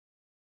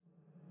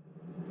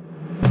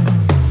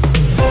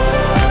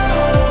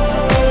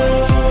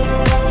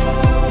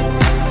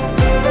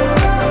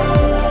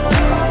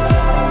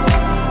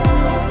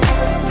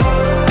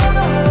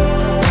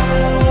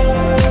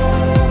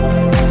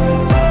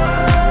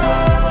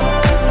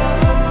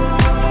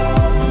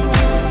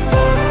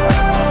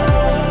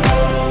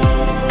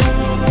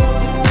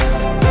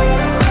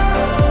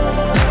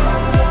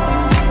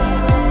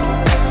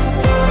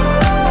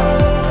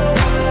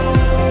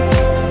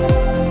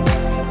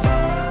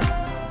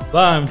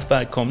Varmt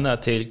välkomna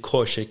till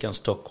Korskyrkan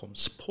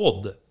Stockholms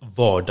podd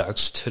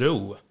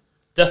Vardagstro.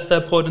 Detta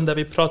är podden där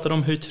vi pratar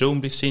om hur tron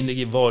blir synlig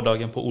i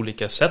vardagen på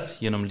olika sätt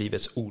genom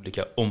livets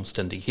olika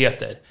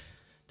omständigheter.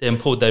 Det är en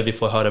podd där vi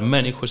får höra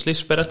människors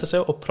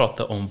livsberättelser och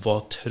prata om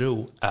vad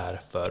tro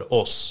är för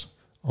oss.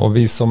 Och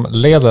vi som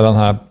leder den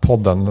här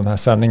podden, den här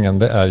sändningen,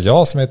 det är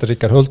jag som heter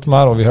Rickard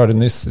Hultmar och vi hörde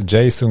nyss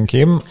Jason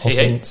Kim och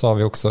så har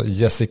vi också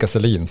Jessica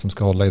Selin som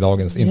ska hålla i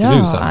dagens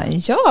intervju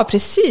sen. Ja,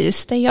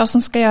 precis. Det är jag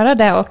som ska göra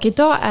det och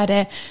idag är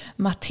det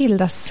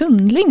Matilda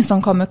Sundling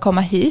som kommer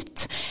komma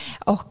hit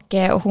och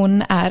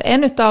hon är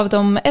en av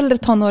de äldre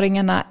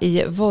tonåringarna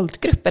i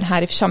Voltgruppen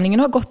här i församlingen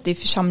och har gått i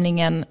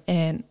församlingen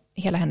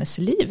hela hennes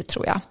liv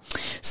tror jag.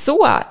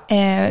 Så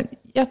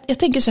jag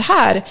tänker så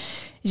här,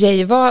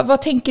 Jay,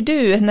 vad tänker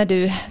du när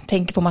du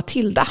tänker på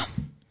Matilda?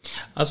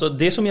 Alltså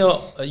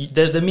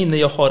det minne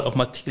jag har av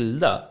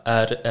Matilda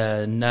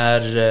är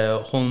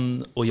när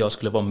hon och jag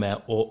skulle vara med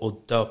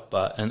och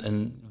döpa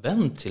en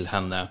vän till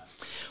henne.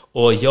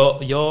 Och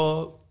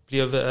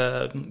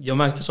jag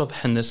märktes av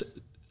hennes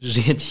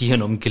rent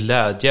genom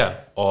glädje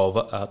av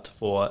att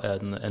få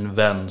en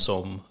vän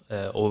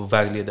och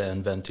vägleda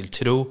en vän till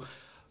tro.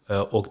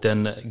 Och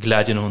den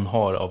glädjen hon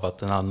har av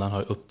att en annan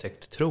har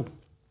upptäckt tro.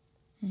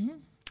 Mm.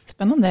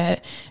 Spännande.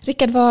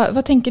 Rickard,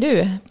 vad tänker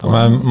du på? Ja,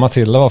 men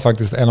Matilda var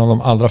faktiskt en av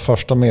de allra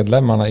första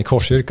medlemmarna i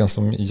Korskyrkan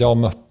som jag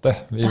mötte.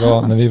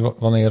 När vi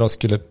var nere och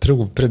skulle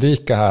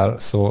provpredika här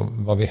så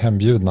var vi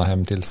hembjudna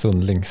hem till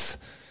Sundlings.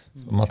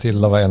 Så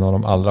Matilda var en av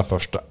de allra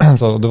första.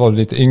 Så du var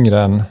lite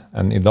yngre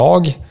än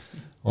idag.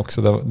 Och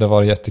så det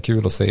var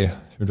jättekul att se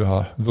hur du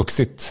har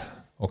vuxit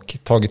och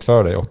tagit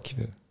för dig och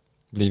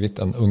blivit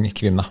en ung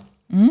kvinna.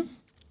 Mm.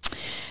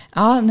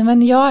 Ja,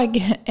 men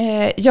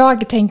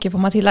jag tänker på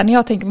Matilda. När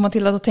jag tänker på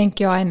Matilda då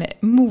tänker jag en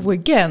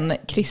mogen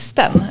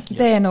kristen.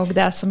 Det är nog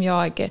det som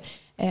jag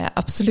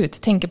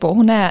absolut tänker på.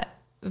 Hon är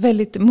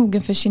väldigt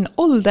mogen för sin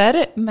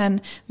ålder, men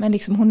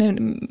liksom hon är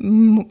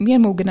mer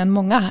mogen än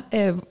många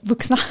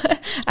vuxna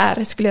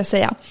är, skulle jag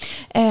säga.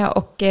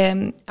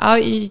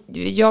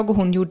 Jag och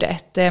hon gjorde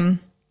ett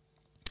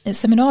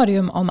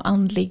seminarium om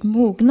andlig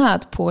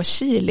mognad på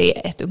Chile,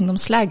 ett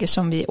ungdomsläger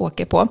som vi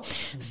åker på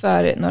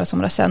för några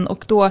somrar sedan.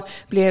 Och då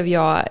blev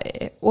jag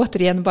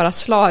återigen bara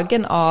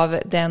slagen av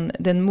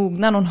den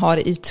mognad hon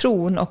har i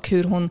tron och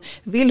hur hon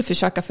vill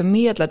försöka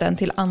förmedla den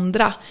till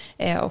andra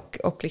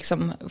och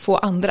liksom få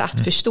andra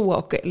att förstå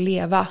och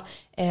leva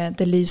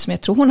det liv som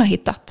jag tror hon har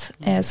hittat.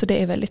 Så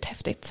det är väldigt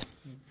häftigt.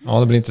 Ja,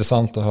 det blir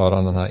intressant att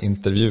höra den här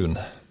intervjun.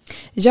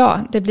 Ja,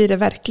 det blir det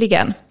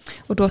verkligen.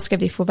 Och då ska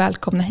vi få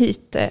välkomna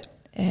hit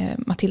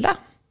Matilda.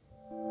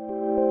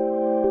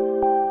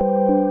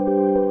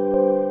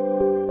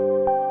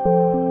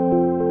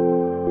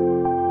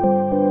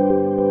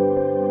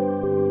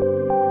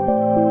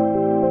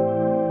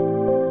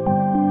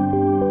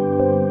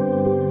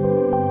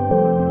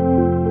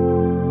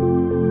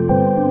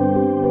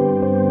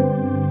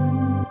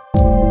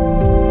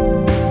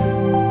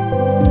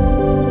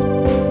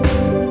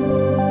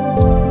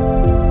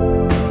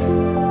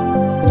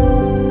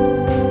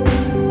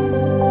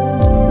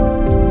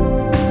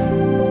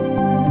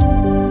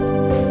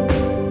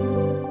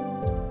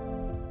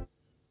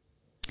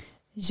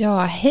 Ja,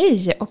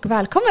 hej och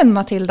välkommen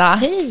Matilda.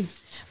 Hej.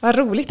 Vad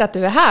roligt att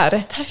du är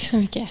här. Tack så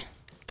mycket.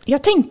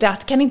 Jag tänkte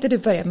att kan inte du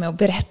börja med att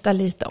berätta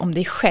lite om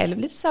dig själv?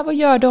 Lite så här, vad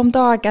gör du om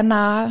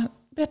dagarna?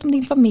 Berätta om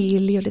din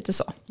familj och lite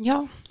så.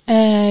 Ja,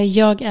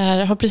 jag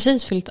har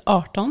precis fyllt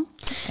 18.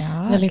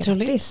 Ja, väldigt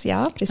grattis. roligt.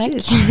 Ja,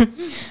 precis.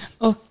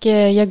 Och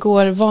jag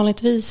går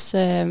vanligtvis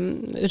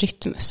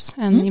Rytmus,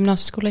 en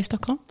gymnasieskola i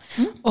Stockholm.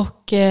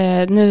 Och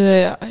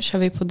nu kör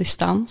vi på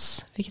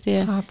distans, vilket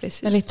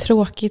är väldigt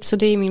tråkigt. Så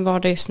det är min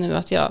vardag just nu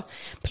att jag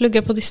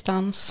pluggar på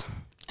distans.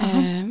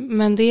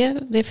 Men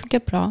det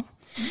funkar bra.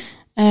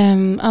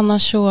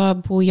 Annars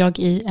så bor jag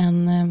i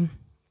en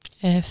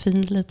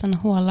fin liten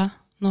håla,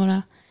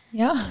 några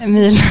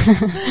mil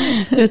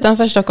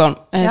utanför Stockholm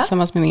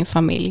tillsammans med min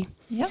familj.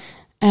 Ja.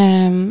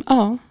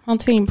 Har en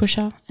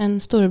tvillingbrorsa, en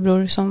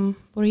storebror som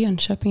bor i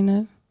Jönköping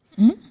nu.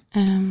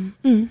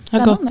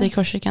 Har gått i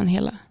Korskyrkan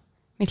hela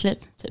mitt liv,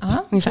 typ,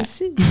 ungefär.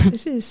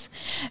 Precis.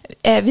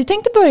 Vi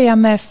tänkte börja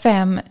med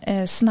 5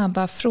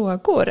 snabba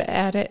frågor.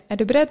 Är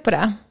du beredd på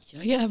det?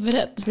 Jag är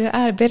beredd. Du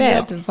är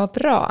beredd, ja. Vad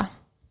bra.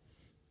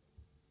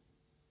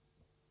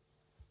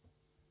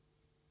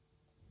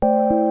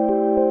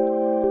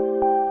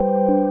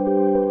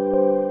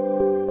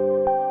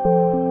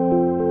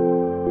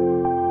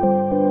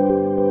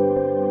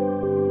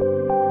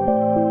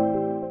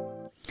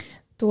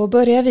 Då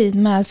börjar vi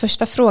med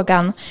första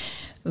frågan.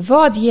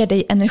 Vad ger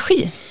dig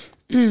energi?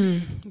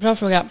 Bra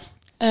fråga.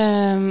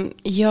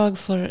 Jag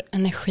får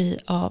energi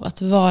av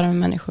att vara med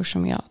människor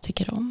som jag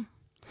tycker om.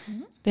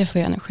 Det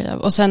får jag energi av.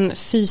 Och sen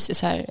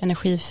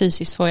energi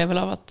fysiskt får jag väl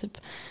av att typ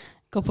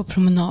gå på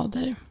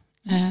promenader.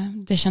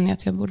 Det känner jag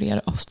att jag borde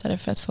göra oftare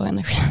för att få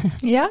energi.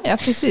 Ja,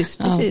 precis.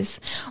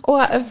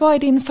 Och vad är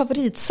din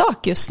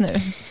favoritsak just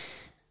nu?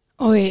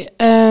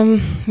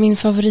 Min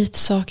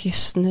favoritsak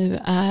just nu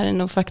är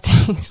nog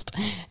faktiskt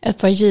ett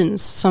par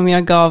jeans som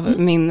jag gav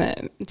min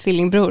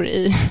tvillingbror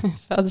i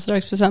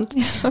födelsedagspresent.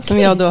 Okay. Som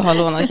jag då har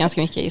lånat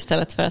ganska mycket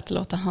istället för att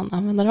låta han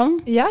använda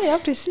dem. Ja,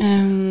 precis.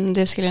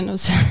 Det skulle jag nog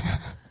säga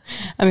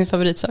är min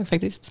favoritsak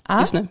faktiskt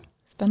just nu.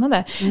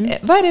 Spännande.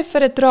 Vad är det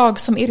för ett drag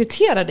som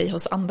irriterar dig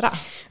hos andra?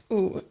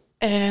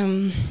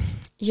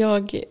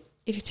 Jag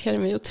irriterar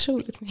mig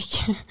otroligt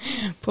mycket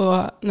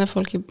på när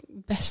folk är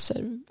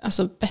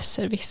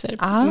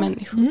besserwisser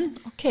människor.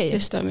 Okay. Det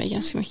stör mig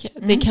ganska mycket.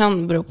 Det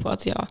kan bero på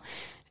att jag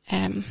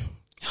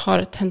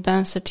har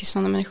tendenser till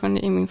sådana människor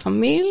i min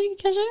familj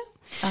kanske.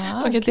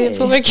 Och att det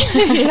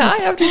påverkar.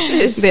 ja,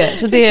 precis.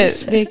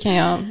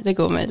 Det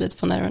går mig lite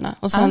på nerverna.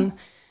 Och sen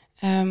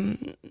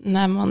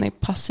när man är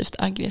passivt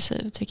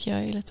aggressiv tycker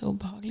jag är lite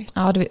obehagligt.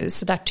 Ja, du är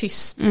sådär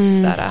tyst.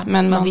 Sådär,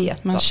 men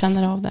man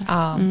känner av det.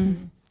 Ja,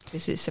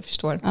 precis, jag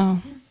förstår. Ja.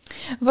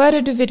 Vad är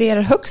det du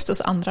värderar högst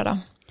hos andra då?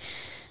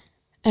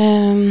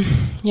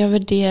 Jag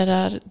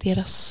värderar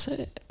deras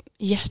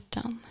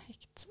hjärtan.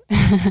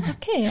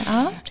 Okej,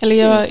 ja.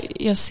 Eller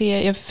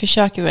jag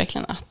försöker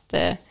verkligen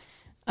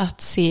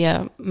att se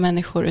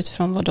människor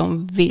utifrån vad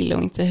de vill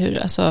och inte hur,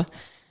 alltså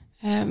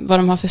vad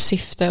de har för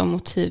syfte och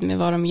motiv med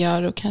vad de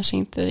gör och kanske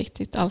inte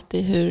riktigt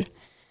alltid hur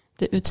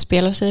det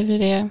utspelar sig, för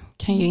det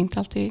kan ju inte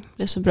alltid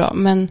bli så bra.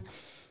 Men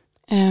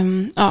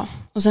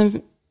och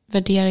sen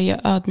värderar jag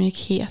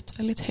ödmjukhet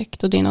väldigt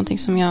högt och det är någonting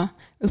som jag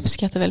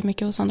uppskattar väldigt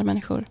mycket hos andra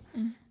människor.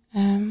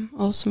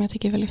 Och som jag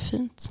tycker är väldigt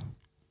fint.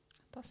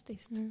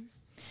 Fantastiskt.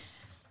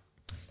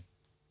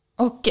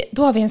 Och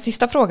då har vi en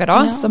sista fråga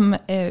då. Som,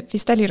 vi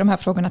ställer ju de här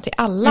frågorna till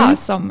alla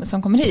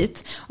som kommer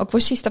hit. Och vår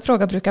sista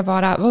fråga brukar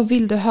vara: vad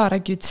vill du höra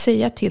Gud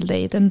säga till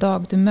dig den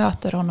dag du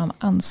möter honom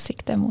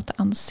ansikte mot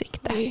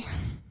ansikte?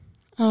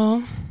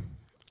 Ja.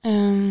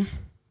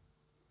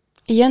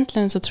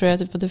 Egentligen så tror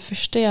jag att det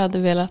första jag hade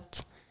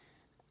velat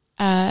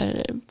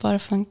är bara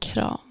få en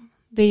kram.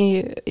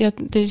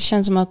 Det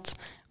känns som att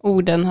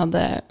orden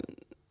hade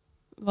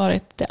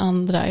varit det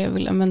andra jag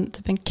ville, men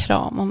typ en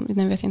kram.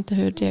 Nu vet jag inte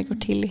hur det går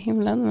till i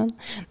himlen, men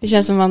det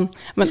känns som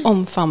man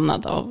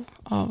omfamnad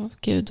av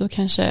Gud och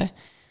kanske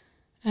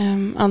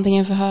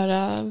antingen få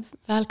höra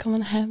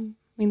välkommen hem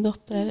min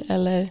dotter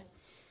eller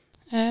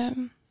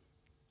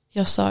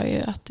jag sa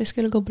ju att det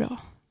skulle gå bra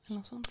eller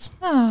något sånt.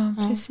 Ja,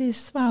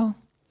 precis. Wow.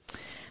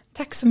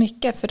 Tack så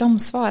mycket för de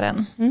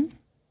svaren.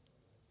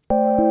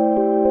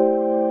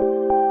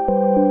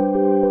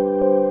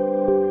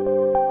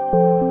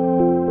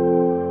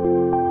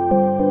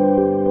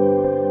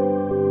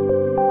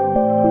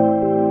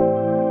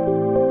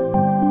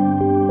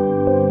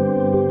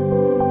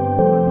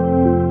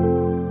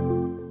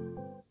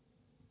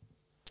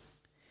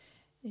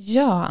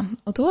 Ja,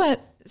 och då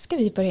ska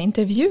vi börja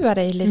intervjua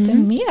dig lite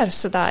mer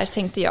sådär,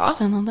 tänkte jag.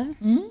 Spännande.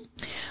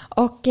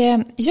 Och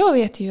jag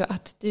vet ju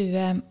att du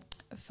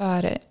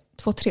för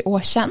 2-3 år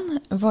sedan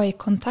var i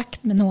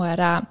kontakt med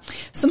några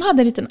som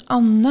hade en liten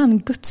annan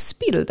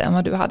gudsbild än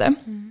vad du hade.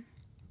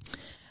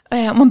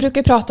 Man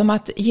brukar prata om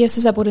att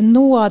Jesus är både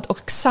nåd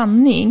och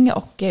sanning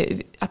och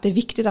att det är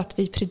viktigt att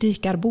vi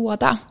predikar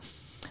båda.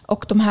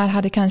 Och de här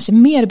hade kanske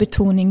mer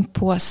betoning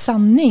på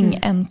sanning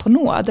än på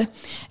nåd.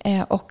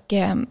 Och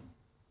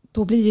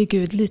då blir ju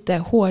Gud lite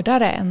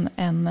hårdare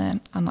än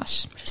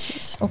annars.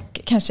 Precis.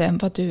 Och kanske än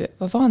vad du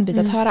var van vid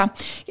att höra.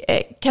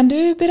 Kan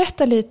du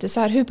berätta lite så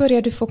här, hur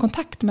började du få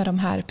kontakt med de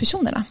här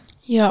personerna?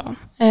 Ja,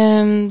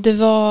 det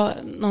var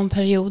någon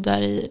period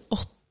där i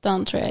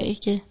 8 tror jag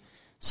gick i,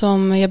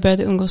 som jag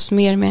började umgås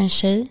mer med en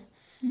tjej.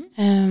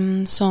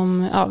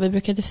 Vi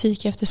brukade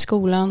fika efter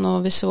skolan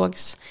och vi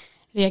sågs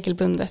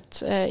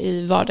regelbundet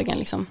i vardagen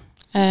liksom.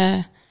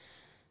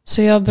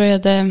 Så jag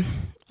började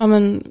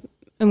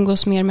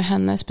umgås mer med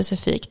henne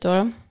specifikt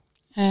då.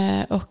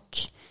 Och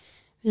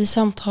vi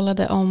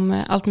samtalade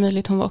om allt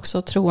möjligt. Hon var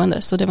också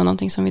troende, så det var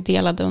någonting som vi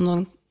delade och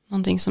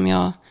någonting som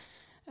jag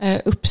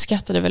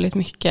uppskattade väldigt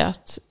mycket,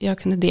 att jag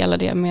kunde dela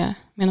det med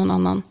någon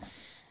annan.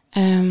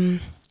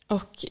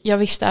 Och jag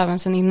visste även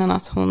sedan innan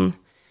att hon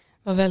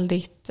var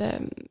väldigt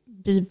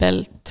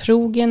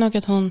bibeltrogen och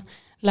att hon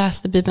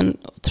läste Bibeln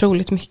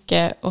otroligt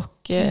mycket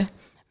och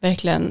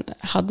verkligen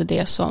hade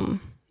det som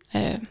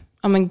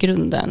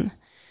grunden.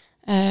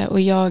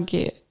 Och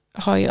jag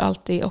har ju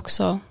alltid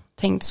också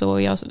tänkt så.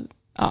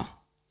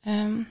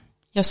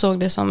 Jag såg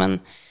det som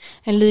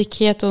en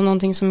likhet och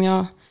någonting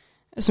som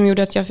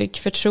gjorde att jag fick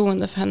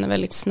förtroende för henne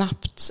väldigt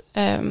snabbt.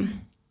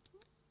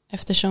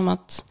 Eftersom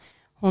att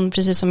hon,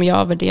 precis som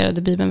jag,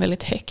 värderade Bibeln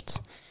väldigt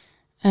högt.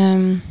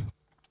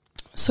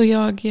 Så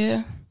jag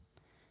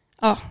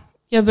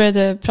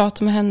började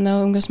prata med henne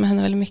och umgås med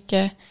henne väldigt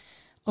mycket.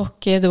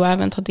 Och då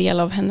även ta del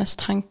av hennes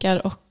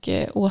tankar och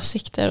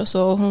åsikter och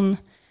så. Och hon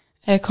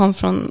kom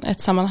från ett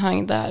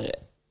sammanhang där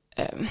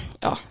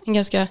en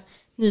ganska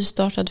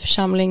nystartad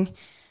församling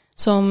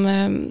som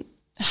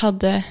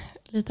hade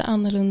lite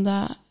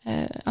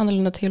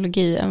annorlunda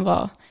teologi än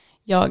vad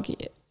jag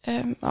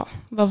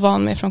var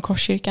van med från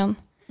Korskyrkan.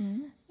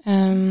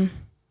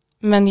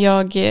 Men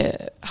jag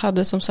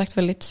hade som sagt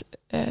väldigt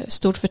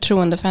stort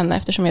förtroende för henne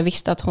eftersom jag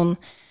visste att hon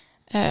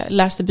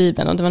läste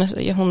Bibeln. Och det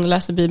var hon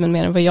läste Bibeln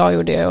mer än vad jag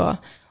gjorde. Och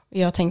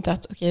jag tänkte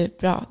att okej,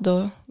 bra,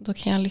 då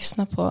kan jag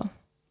lyssna på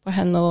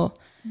henne. Och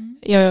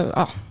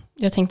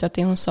jag tänkte att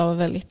det hon sa var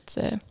väldigt...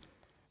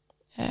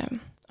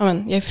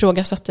 jag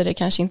ifrågasatte det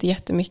kanske inte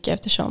jättemycket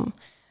eftersom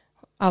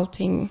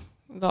allting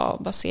var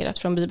baserat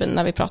från Bibeln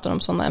när vi pratar om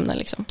sådana ämnen.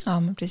 Liksom. Ja,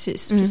 men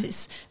precis.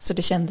 Så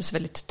det kändes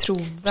väldigt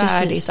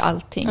trovärdigt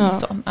allting. Ja.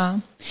 Så. Ja.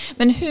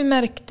 Men hur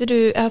märkte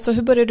du, alltså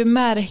hur började du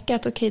märka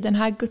att den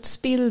här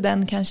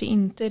gudsbilden kanske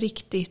inte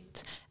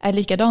riktigt är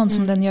likadan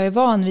som den jag är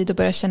van vid och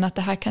började känna att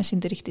det här kanske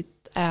inte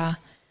riktigt är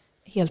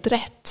helt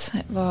rätt?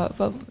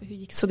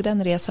 Hur såg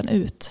den resan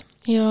ut?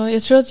 Ja,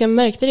 jag tror att jag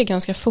märkte det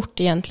ganska fort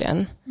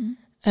egentligen.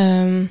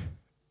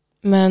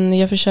 Men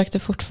jag försökte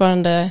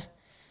fortfarande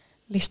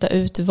lista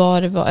ut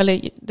vad det var.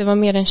 Eller det var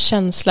mer en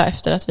känsla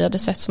efter att vi hade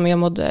sett som jag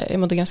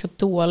mådde ganska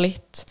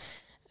dåligt.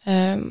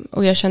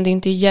 Och jag kände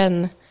inte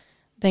igen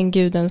den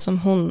guden som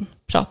hon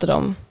pratade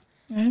om.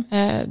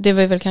 Det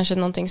var väl kanske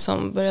någonting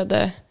som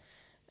började...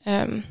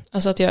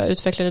 alltså att jag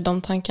utvecklade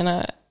de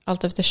tankarna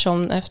allt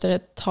eftersom efter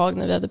ett tag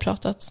när vi hade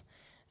pratat.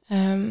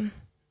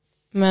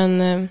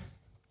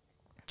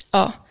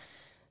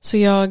 Så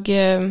jag...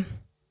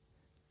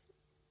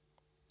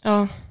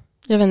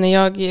 jag vet inte,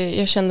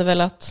 jag kände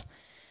väl att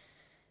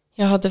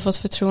jag hade fått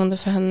förtroende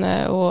för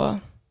henne och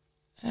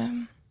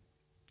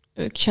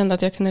kände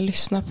att jag kunde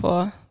lyssna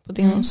på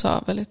det hon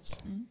sa väldigt.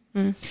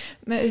 Men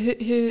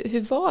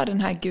hur var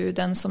den här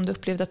guden som du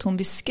upplevde att hon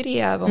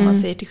beskrev, om man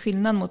säger till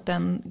skillnad mot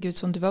den gud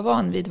som du var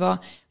van vid? Vad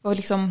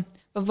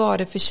var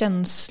det för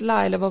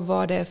känsla eller vad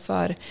var det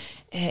för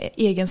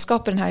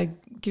egenskaper den här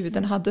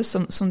guden hade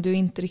som du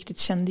inte riktigt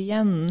kände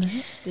igen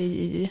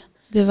dig i?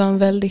 Det var en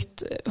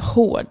väldigt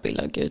hård bild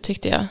av Gud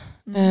tyckte jag.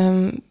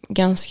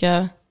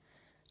 Ganska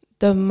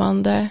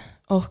dömande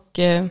och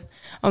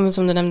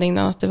som du nämnde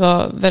innan att det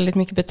var väldigt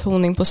mycket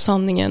betoning på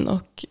sanningen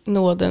och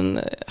nåden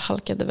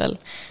halkade väl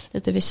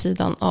lite vid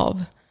sidan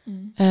av.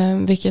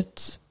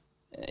 Vilket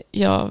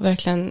jag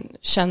verkligen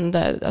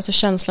kände, alltså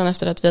känslan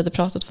efter att vi hade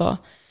pratat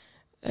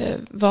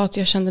var att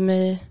jag kände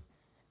mig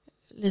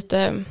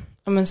lite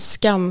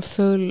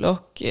skamfull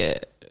och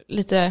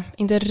lite,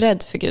 inte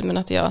rädd för Gud men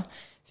att jag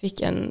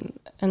fick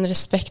en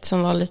respekt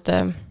som var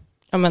lite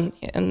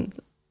en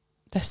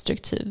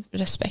destruktiv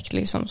respekt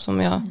liksom,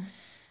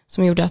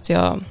 som gjorde att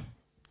jag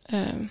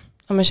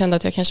kände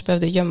att jag kanske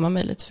behövde gömma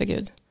mig lite för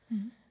Gud.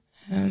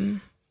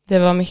 Det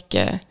var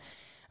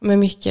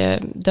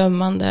mycket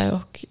dömande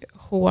och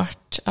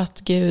hårt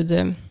att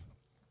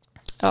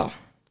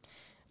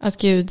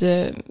Gud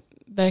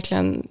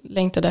verkligen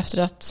längtade efter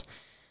att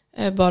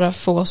bara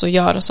få oss att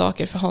göra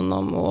saker för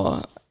honom och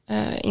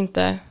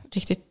inte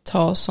riktigt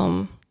ta oss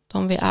som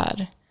de vi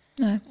är.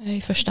 Nej.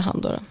 I första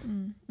hand då.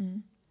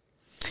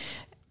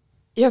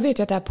 Jag vet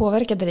ju att det här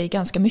påverkade dig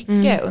ganska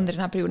mycket under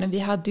den här perioden. Vi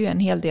hade ju en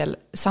hel del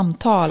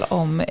samtal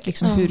om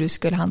hur du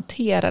skulle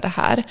hantera det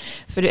här.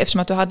 För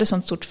eftersom att du hade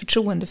sånt stort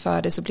förtroende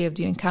för det så blev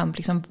det ju en kamp.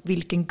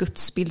 Vilken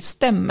gudsbild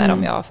stämmer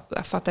om jag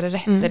fattade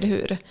rätt, eller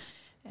hur?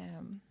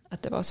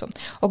 Att det var så.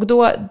 Och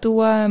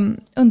då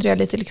undrar jag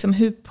lite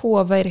hur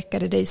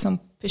påverkade dig som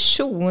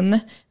person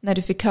när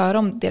du fick höra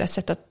om deras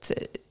sätt att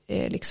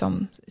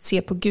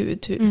se på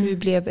Gud? Hur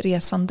blev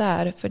resan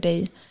där för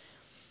dig?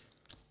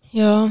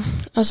 Ja,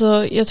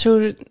 alltså jag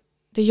tror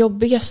det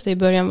jobbigaste i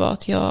början var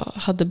att jag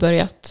hade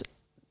börjat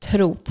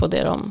tro på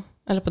det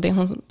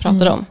hon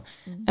pratade om.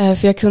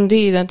 För jag kunde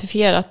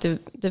identifiera att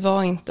det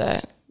var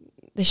inte,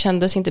 det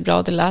kändes inte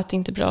bra, det lät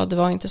inte bra, det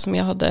var inte som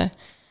jag hade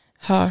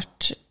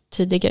hört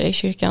tidigare i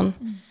kyrkan.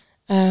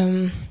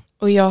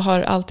 Och jag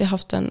har alltid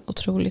haft en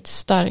otroligt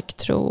stark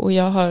tro och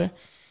jag har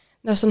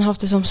nästan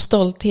haft det som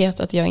stolthet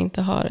att jag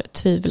inte har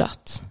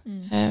tvivlat.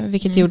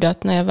 Vilket gjorde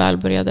att när jag väl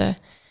började,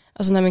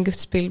 alltså när min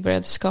gudsbild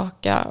började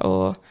skaka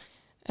och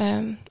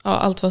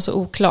allt var så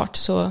oklart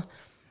så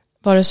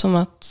var det som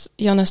att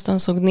jag nästan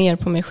såg ner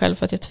på mig själv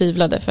för att jag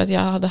tvivlade för att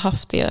jag hade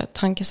haft det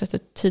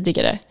tankesättet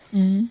tidigare.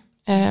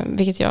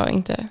 Vilket jag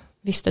inte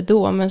visste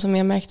då men som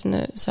jag märkte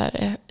nu så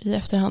här i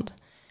efterhand.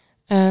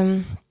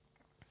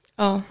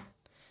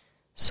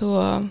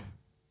 Så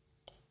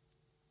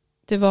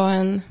det var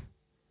en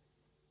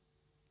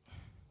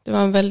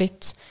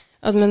väldigt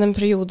en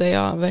period där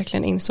jag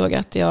verkligen insåg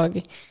att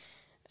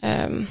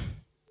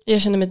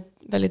jag kände mig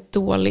väldigt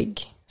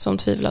dålig som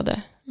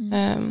tvivlade.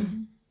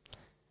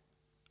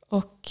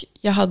 Och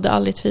jag hade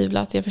aldrig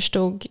tvivlat. Jag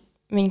förstod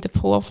mig inte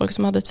på folk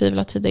som hade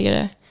tvivlat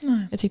tidigare.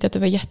 Jag tyckte att det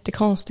var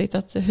jättekonstigt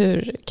att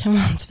hur kan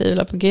man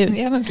tvivla på Gud?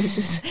 Ja, men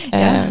precis.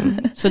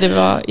 Så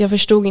jag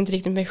förstod inte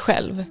riktigt mig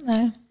själv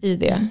i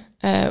det.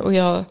 Och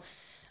jag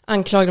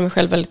anklagade mig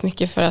själv väldigt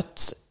mycket för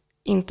att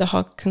inte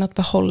ha kunnat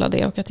behålla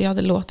det och att jag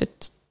hade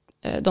låtit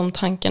de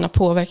tankarna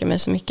påverka mig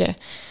så mycket.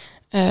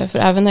 För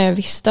även när jag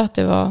visste att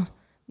det var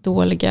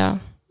dåliga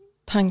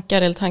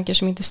tankar eller tankar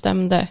som inte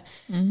stämde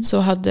så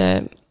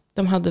hade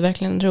de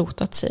verkligen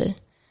rotat sig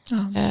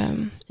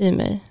i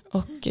mig.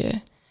 Och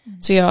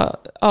så jag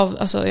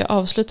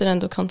avslutade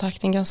ändå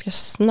kontakten ganska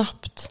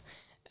snabbt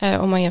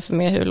Om man jämför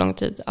med hur lång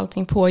tid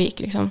allting pågick.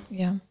 Liksom.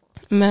 Yeah.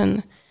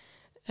 Men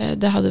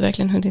det hade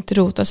verkligen hunnit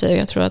rota sig. Och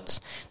jag tror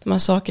att de här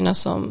sakerna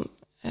som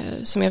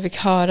jag fick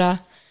höra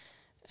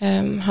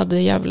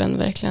hade djävulen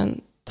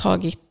verkligen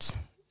tagit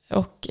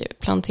och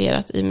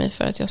planterat i mig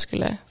för att jag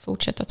skulle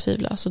fortsätta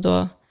tvivla. Så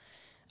då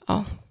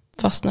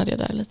fastnade jag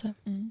där lite.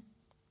 Mm.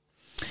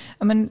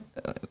 Ja, men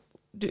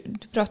du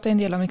pratade en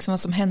del om liksom vad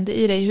som hände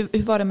i dig.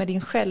 Hur var det med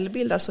din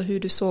självbild? Alltså hur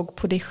du såg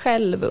på dig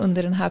själv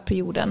under den här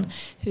perioden.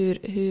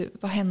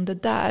 Vad hände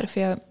där?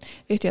 För jag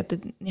vet ju att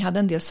ni hade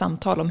en del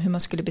samtal om hur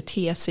man skulle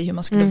bete sig, hur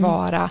man skulle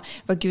vara,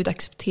 vad Gud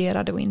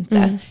accepterade och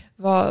inte.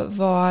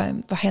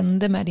 Vad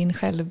hände med din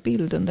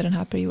självbild under den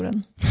här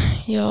perioden?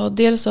 Ja,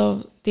 dels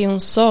av det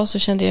hon sa så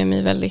kände jag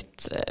mig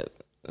väldigt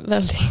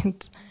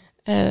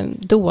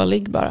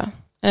dålig bara.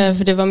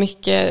 För det var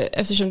mycket,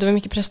 eftersom det var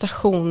mycket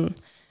prestation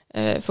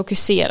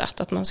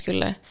fokuserat att man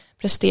skulle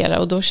prestera,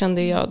 och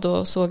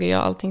då såg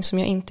jag allting som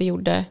jag inte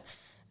gjorde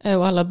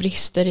och alla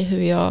brister i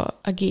hur jag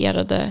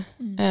agerade,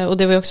 och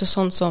det var också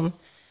sånt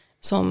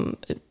som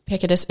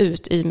pekades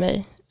ut i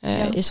mig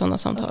i sådana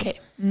samtal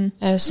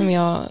som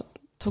jag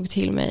tog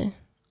till mig.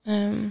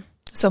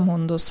 Som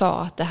hon då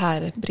sa att det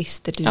här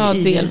brister du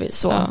i. Delvis,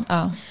 så.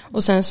 Ja.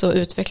 Och sen så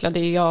utvecklade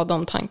jag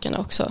de tankarna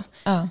också.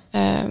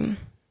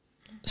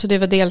 Så det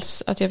var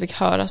dels att jag fick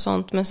höra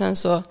sånt, men sen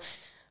så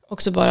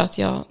också bara att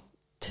jag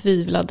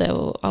tvivlade,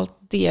 och allt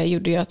det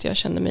gjorde ju att jag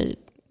kände mig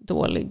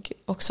dålig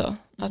också.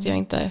 Att jag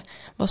inte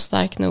var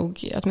stark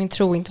nog, att min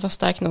tro inte var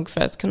stark nog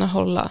för att kunna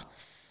hålla.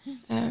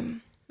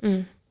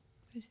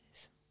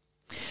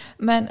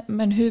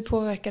 Men hur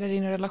påverkade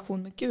din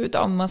relation med Gud?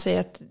 Om man säger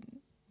att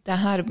det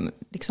här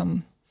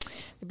liksom,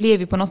 det blev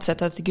ju på något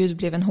sätt att Gud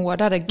blev en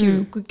hårdare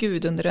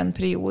Gud under en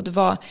period.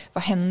 Vad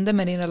hände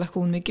med din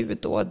relation med Gud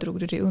då? Drog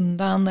du dig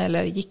undan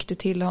eller gick du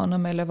till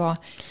honom, eller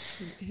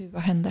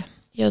vad hände?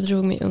 Jag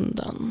drog mig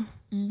undan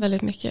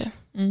väldigt mycket.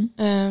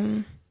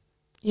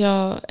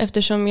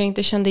 Eftersom jag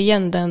inte kände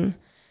igen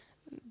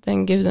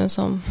den guden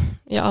som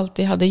jag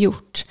alltid hade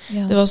gjort.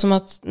 Ja. Det var som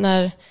att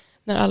när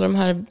alla de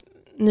här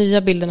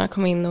nya bilderna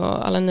kom in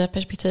och alla nya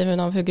perspektiven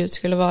av hur Gud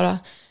skulle vara,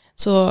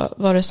 så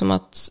var det som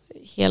att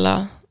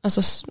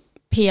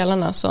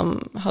pelarna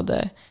som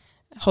hade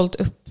hållit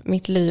upp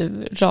mitt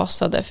liv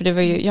rasade. För det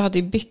var jag hade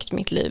ju byggt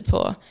mitt liv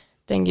på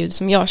den Gud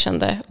som jag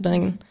kände.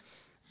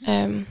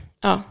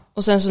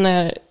 Och och sen så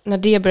när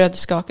det började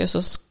skaka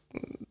så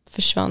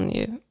försvann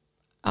ju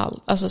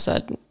allt. Alltså så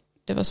här,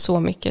 det var så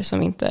mycket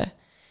som inte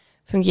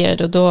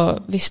fungerade, och då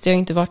visste jag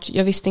inte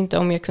jag visste inte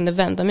om jag kunde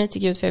vända mig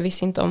till Gud, för jag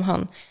visste inte om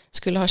han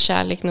skulle ha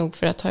kärlek nog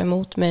för att ta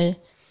emot mig.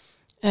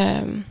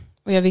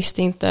 Och jag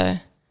visste inte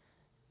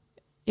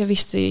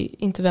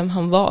vem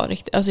han var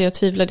riktigt. Alltså jag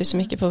tvivlade så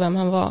mycket på vem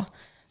han var.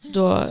 Så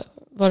då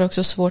var det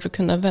också svårt att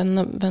kunna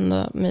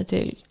vända mig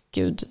till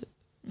Gud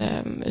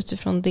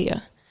utifrån det.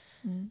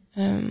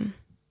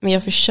 Men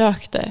jag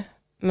försökte,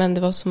 men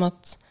det var som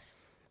att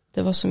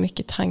det var så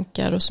mycket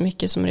tankar och så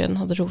mycket som redan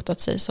hade rotat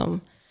sig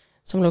som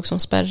låg som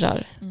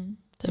spärrar.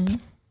 Typ.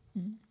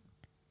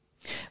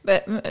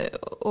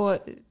 Och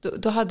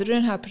då hade du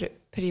den här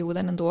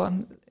perioden ändå,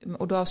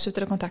 och då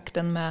avslutade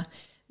kontakten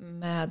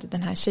med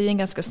den här tjejen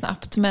ganska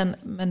snabbt,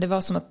 men det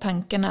var som att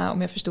tankarna,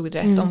 om jag förstod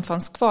det rätt, de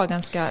fanns kvar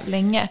ganska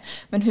länge.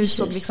 Men hur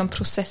såg liksom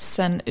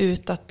processen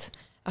ut att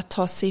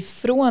ta sig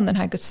ifrån den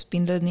här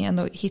gudsbindeln igen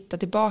och hitta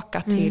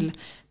tillbaka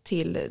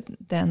till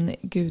den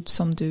Gud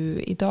som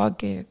du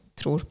idag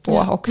tror på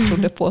och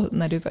trodde på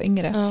när du var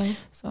yngre? Ja.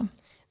 Så.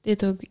 Det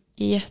tog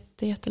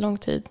jättelång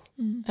tid.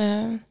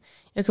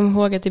 Jag kommer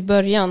ihåg att i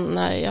början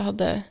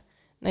när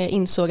jag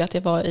insåg att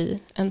jag var i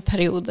en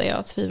period där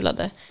jag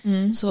tvivlade,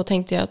 så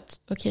tänkte jag att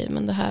okej,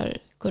 men det här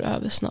går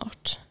över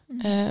snart.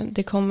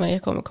 Jag kommer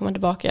komma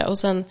tillbaka. Och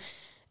sen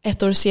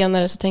 1 år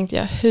senare så tänkte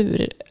jag,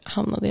 hur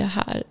hamnade jag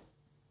här?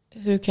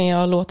 Hur kan jag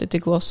ha låtit det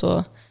gå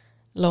så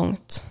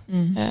långt?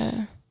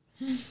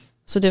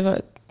 Så det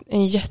var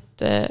en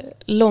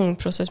jättelång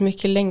process,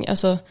 mycket längre,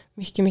 alltså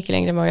mycket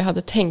längre än vad jag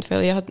hade tänkt.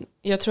 För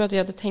jag tror att jag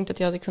hade tänkt att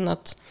jag hade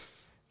kunnat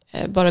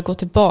bara gå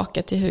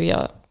tillbaka till hur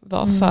jag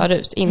var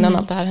förut, innan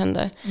allt det här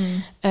hände.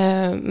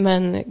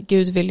 Men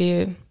Gud ville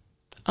ju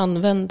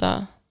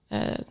använda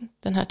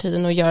den här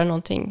tiden och göra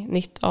någonting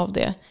nytt av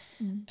det.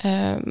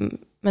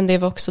 Men det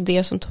var också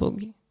det som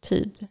tog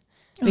tid,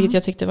 vilket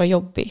jag tyckte var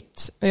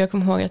jobbigt. Och jag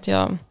kommer ihåg att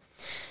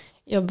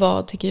jag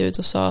bad till Gud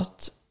och sa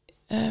att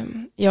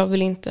jag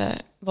vill inte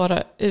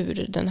vara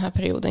ur den här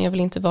perioden. Jag vill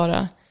inte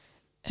vara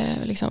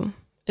liksom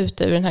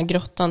ute ur den här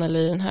grottan eller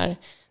i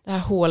det här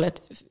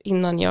hålet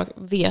innan jag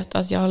vet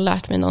att jag har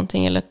lärt mig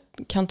någonting eller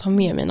kan ta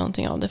med mig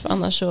någonting av det. För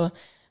annars så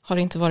har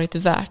det inte varit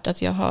värt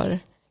att jag har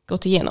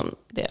gått igenom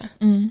det.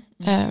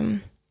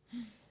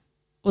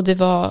 Och det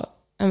var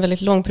en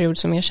väldigt lång period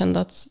som jag kände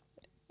att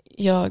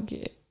jag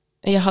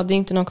hade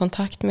inte någon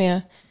kontakt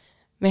med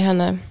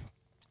henne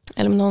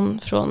eller med någon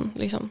från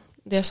liksom,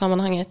 det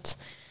sammanhanget.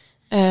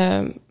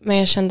 Men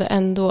jag kände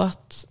ändå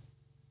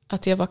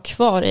att jag var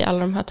kvar i alla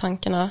de här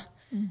tankarna.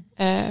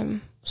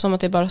 Som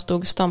att det bara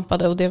stod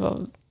stampade, och det var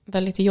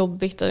väldigt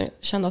jobbigt. Jag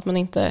kände att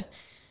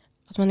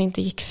man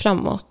inte gick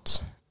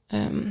framåt.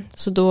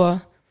 Så då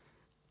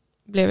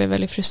blev jag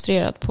väldigt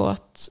frustrerad på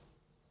att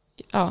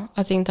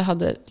jag inte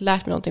hade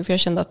lärt mig någonting. För jag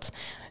kände att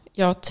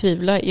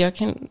jag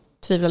kan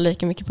tvivla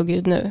lika mycket på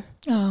Gud nu.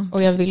 Ja,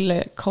 och jag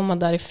ville komma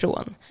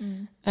därifrån.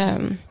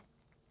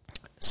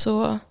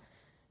 Så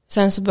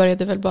sen så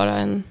började väl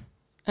bara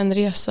en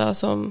resa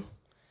som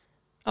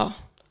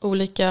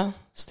olika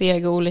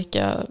steg och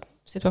olika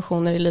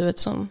situationer i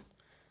livet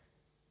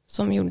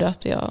som gjorde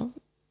att jag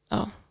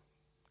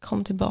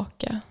kom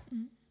tillbaka.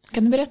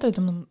 Kan du berätta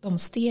lite om de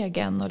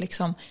stegen och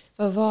liksom,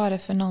 vad var det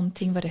för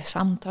någonting? Var det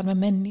samtal med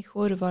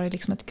människor? Var det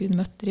liksom att Gud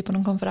mötte dig på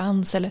någon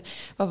konferens? Eller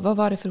vad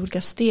var det för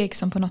olika steg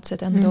som på något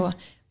sätt ändå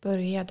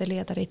började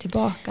leda dig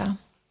tillbaka?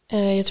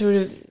 Jag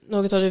tror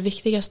något av det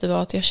viktigaste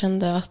var att jag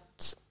kände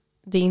att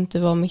det inte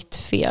var mitt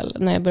fel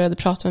när jag började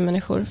prata med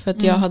människor. För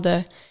att jag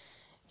hade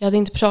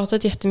inte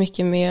pratat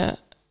jättemycket med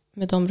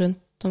dem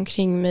runt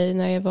omkring mig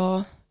när jag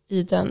var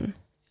i den.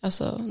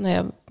 Alltså när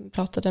jag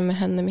pratade med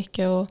henne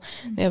mycket och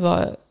när jag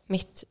var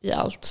mitt i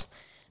allt.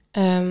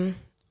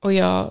 Och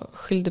jag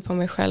skyllde på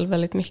mig själv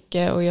väldigt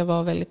mycket och jag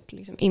var väldigt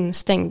liksom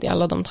instängd i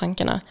alla de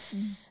tankarna.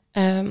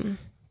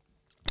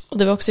 Och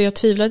det var också, jag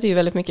tvivlade ju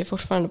väldigt mycket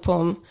fortfarande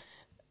på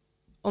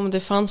om det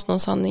fanns någon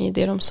sanning i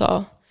det de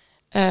sa.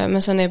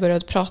 Men sen när jag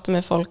började prata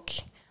med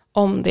folk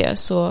om det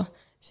så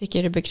fick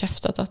jag det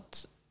bekräftat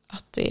att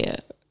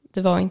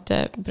det var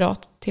inte bra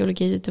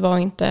teologi, det var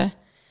inte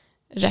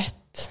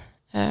rätt.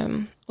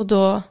 Och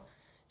då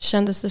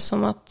kändes det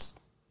som att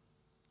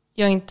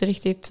jag inte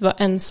riktigt var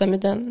ensam i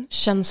den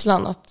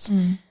känslan. Att,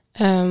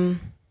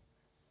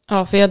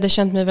 för jag hade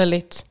känt mig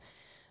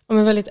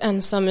väldigt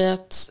ensam i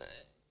att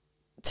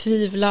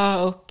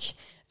tvivla och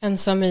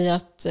ensam i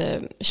att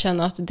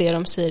känna att det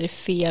de säger är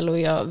fel. Och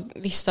jag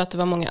visste att det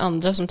var många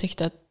andra som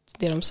tyckte att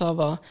det de sa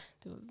var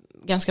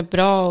ganska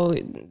bra. Och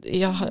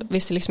jag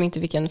visste liksom inte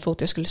vilken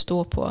fot jag skulle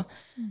stå på.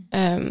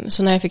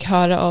 Så när jag fick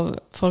höra av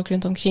folk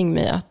runt omkring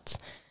mig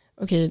att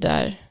okej,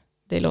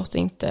 det låter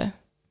inte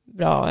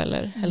bra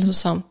eller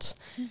hälsosamt.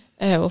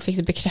 Och fick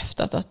det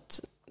bekräftat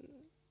att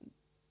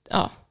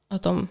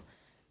de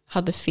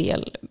hade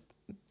fel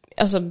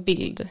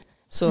bild.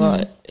 Så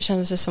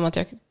kändes det som att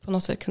jag på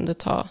något sätt kunde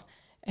ta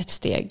ett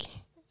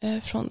steg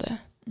från det.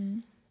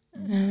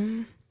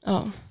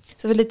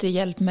 Så det var lite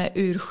hjälp med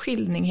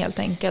urskiljning helt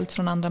enkelt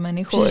från andra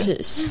människor.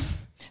 Precis.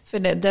 För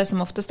det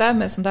som oftast är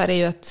med sånt där är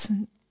ju att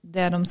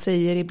det de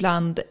säger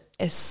ibland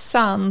är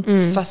sant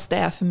fast det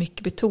är för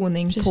mycket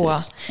betoning på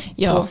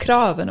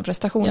kraven och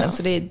prestationen. Ja.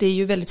 Så det är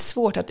ju väldigt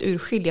svårt att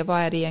urskilja vad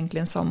är det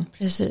egentligen som...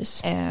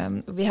 Precis.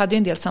 Vi hade ju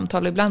en del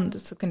samtal och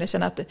ibland så kunde jag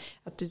känna att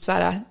du så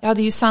här, det är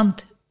ju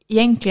sant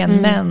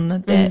egentligen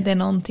men det är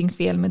någonting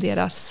fel med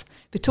deras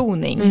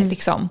betoning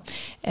liksom.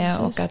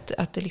 Och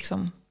att det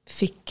liksom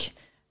fick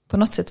på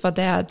något sätt var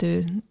det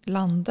du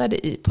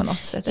landade i på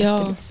något sätt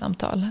efter lite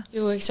samtal.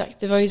 Jo, exakt.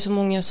 Det var ju så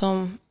många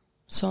som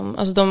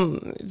alltså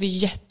de är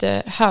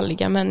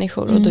jättehärliga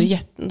människor och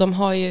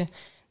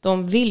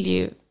de vill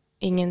ju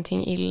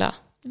ingenting illa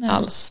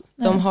alls.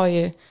 Nej. De har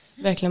ju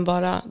verkligen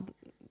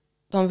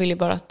de vill ju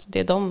bara att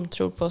det de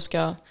tror på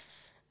ska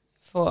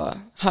få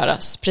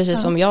höras.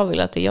 Precis som jag vill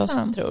att det är jag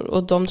som tror.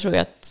 Och de tror ju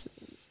att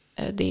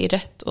det är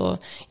rätt. Och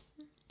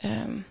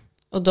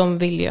de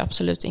vill ju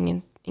absolut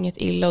inget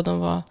illa. Och de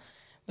var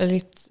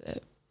väldigt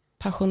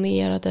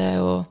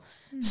passionerade och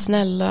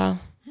snälla.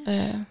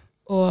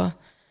 Och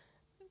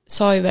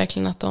sa ju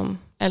verkligen att de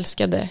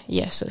älskade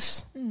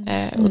Jesus.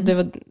 Och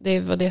det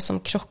var det som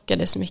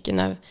krockade så mycket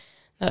när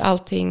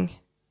allting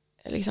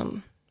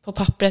liksom, på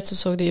pappret så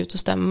såg det ut att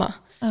stämma.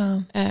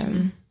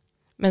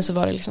 Men så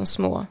var det liksom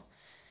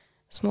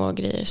små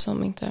grejer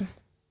som inte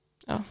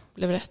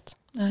blev rätt.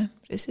 Nej,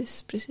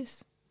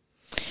 precis.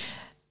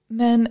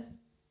 Men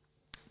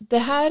det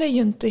här är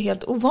ju inte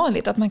helt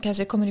ovanligt att man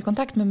kanske kommer i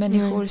kontakt med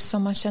människor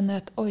som man känner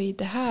att oj,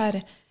 det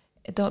här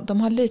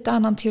de har lite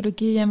annan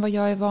teologi än vad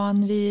jag är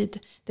van vid.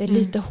 Det är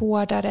lite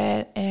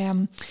hårdare.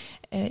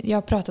 Jag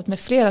har pratat med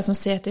flera som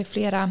säger att det är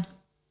flera...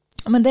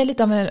 Men det är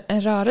lite av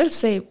en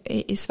rörelse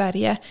i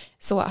Sverige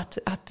så att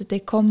det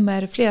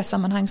kommer flera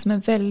sammanhang som är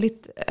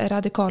väldigt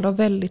radikala och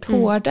väldigt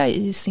hårda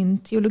i sin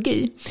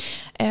teologi.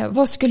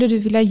 Vad skulle du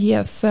vilja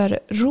ge för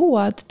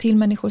råd till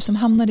människor som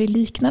hamnar i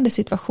liknande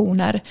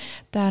situationer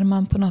där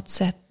man på något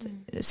sätt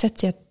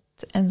sätter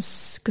att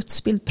ens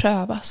gudsbild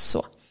prövas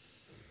så?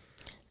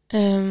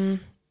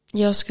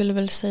 Jag skulle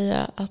väl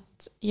säga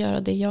att göra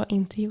det jag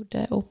inte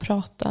gjorde och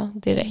prata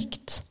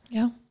direkt.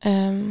 Ja.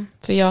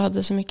 För jag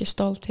hade så mycket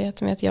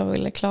stolthet med att jag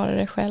ville klara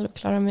det själv,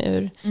 klara mig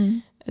ur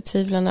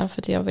tvivlarna,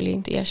 för att jag ville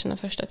inte erkänna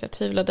först att jag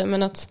tvivlade,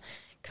 men att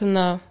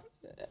kunna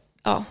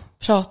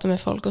prata med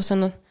folk och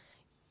sen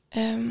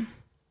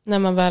när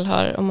man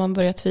väl om man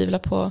börjar tvivla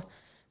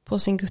på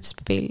sin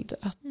gudsbild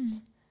att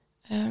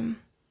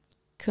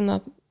kunna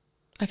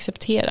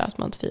acceptera att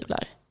man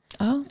tvivlar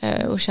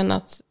och känna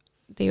att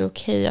det är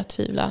okej att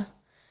tvivla,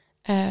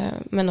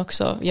 men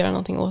också göra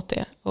någonting åt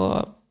det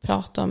och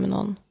prata med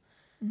någon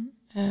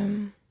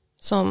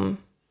som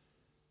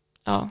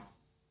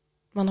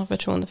man har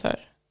förtroende för.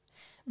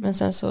 Men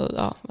sen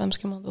så, vem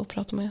ska man då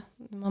prata med?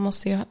 Man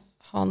måste ju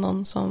ha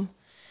någon som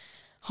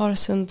har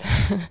sund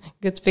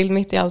gudsbild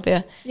mitt i allt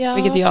det. Ja,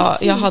 vilket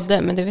jag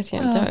hade, men det vet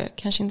jag inte.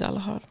 Kanske inte alla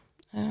har.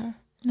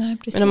 Nej,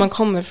 precis. Men om man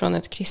kommer från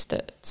ett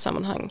kristet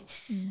sammanhang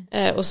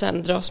och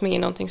sen dras med i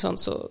någonting sånt,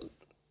 så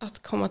att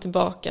komma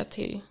tillbaka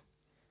till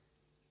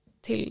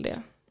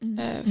det.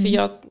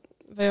 För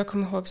vad jag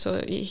kommer ihåg så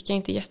gick jag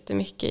inte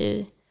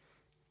jättemycket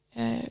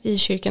i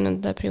kyrkan under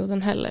den där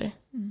perioden heller.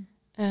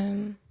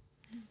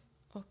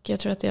 Och jag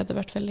tror att det hade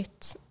varit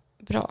väldigt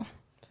bra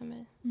för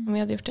mig om jag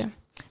hade gjort det.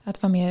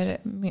 Att vara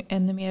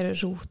ännu mer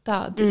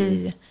rotad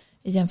i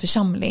en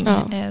församling.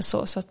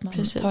 Så att man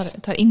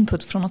tar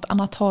input från något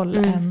annat håll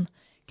än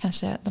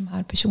kanske de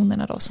här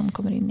personerna då som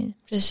kommer in i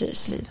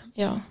liv.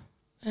 Ja.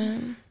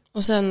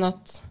 Och sen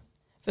att,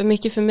 för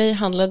mycket för mig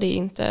handlade det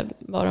inte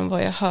bara om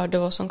vad jag hörde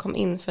och vad som kom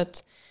in, för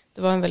att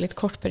det var en väldigt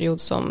kort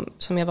period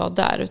som jag var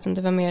där, utan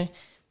det var mer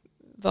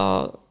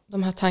vad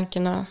de här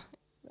tankarna,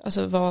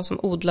 alltså vad som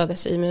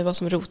odlades i mig, vad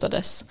som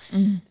rotades.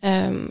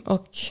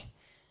 Och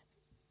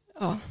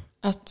ja,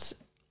 att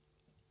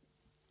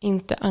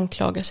inte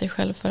anklaga sig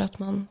själv för att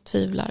man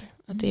tvivlar.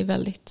 Att det är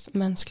väldigt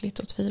mänskligt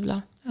att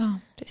tvivla. Ja,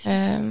 precis.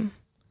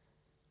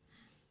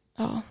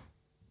 Ja.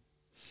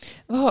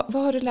 Vad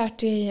har du lärt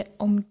dig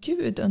om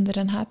Gud under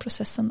den här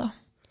processen då?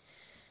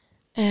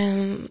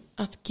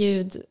 Att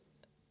Gud,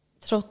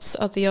 trots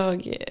att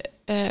jag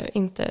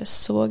inte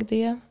såg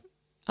det,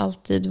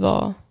 alltid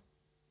var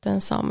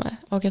densamme.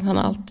 Och att han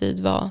alltid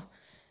var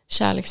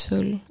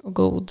kärleksfull och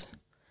god.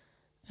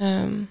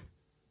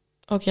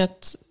 Och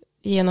att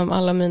genom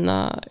alla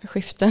mina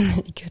skiften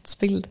i Guds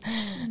bild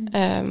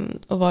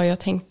och vad jag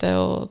tänkte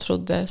och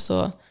trodde,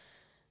 så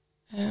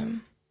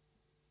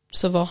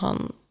var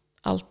han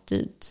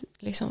alltid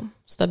liksom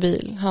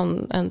stabil.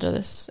 Han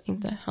ändras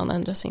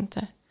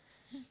inte.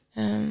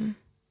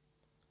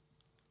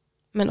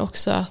 Men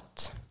också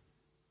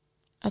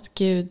att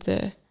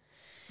Gud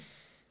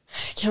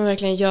kan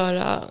verkligen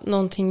göra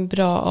någonting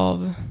bra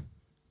av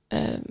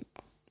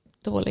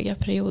dåliga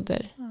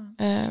perioder.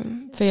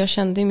 För jag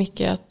kände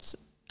mycket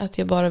att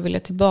jag bara ville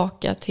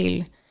tillbaka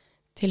till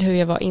hur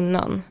jag var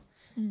innan.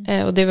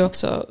 Och det var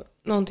också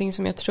någonting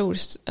som jag tror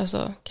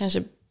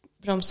kanske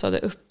bromsade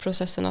upp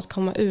processen att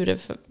komma ur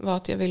det, var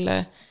att jag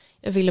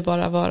ville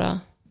bara vara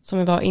som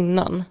jag var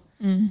innan.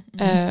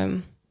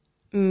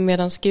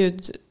 Medan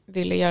Gud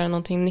ville göra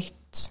någonting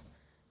nytt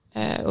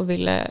och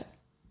ville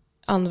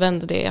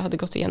använda det jag hade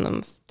gått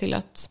igenom till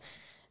att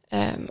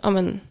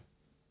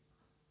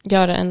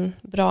göra en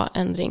bra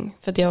ändring.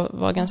 För att jag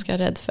var ganska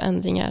rädd för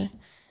ändringar.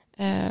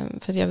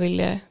 För att jag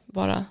ville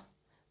bara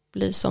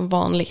bli som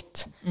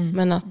vanligt.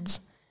 Men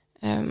att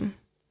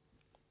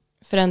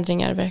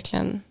förändringar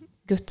verkligen,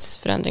 Guds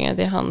förändringar,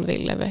 det han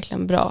ville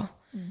verkligen bra.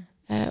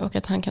 Och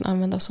att han kan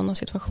använda sådana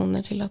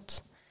situationer till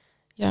att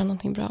göra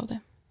någonting bra av det.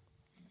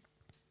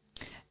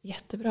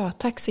 Jättebra,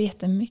 tack så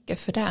jättemycket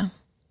för det.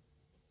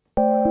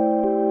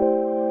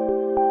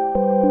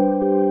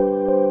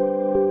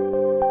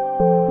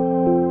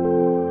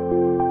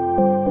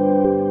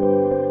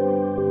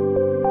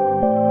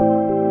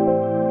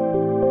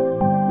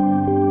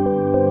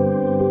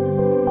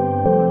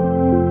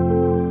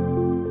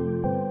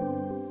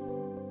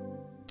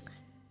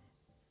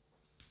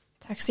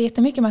 Tack så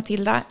jättemycket,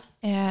 Matilda.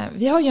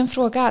 Vi har ju en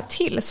fråga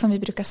till som vi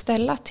brukar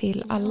ställa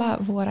till alla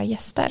våra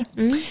gäster.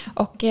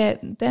 Och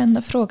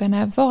den frågan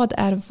är: vad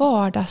är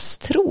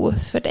vardagstro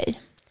för dig?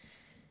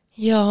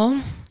 Ja,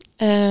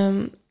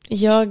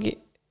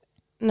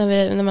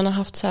 när man har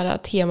haft så här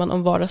teman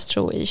om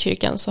vardagstro i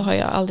kyrkan, så har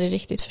jag aldrig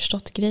riktigt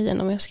förstått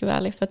grejen, om jag ska vara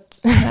ärlig.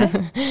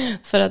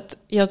 För att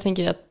jag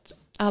tänker att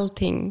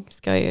allting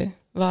ska ju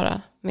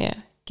vara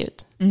med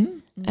Gud.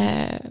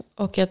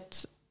 Och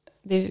att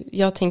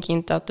jag tänker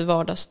inte att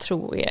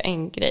vardagstro är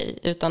en grej,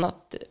 utan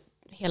att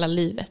hela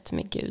livet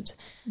med Gud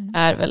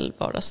är väl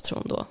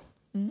vardagstron då.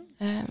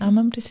 Ja,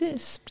 men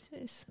precis.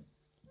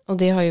 Och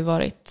det har ju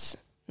varit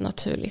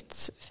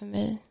naturligt för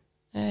mig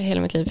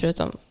hela mitt liv,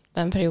 förutom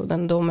den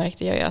perioden. Då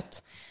märkte jag ju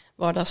att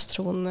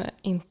vardagstron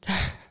inte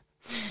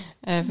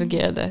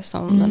fungerade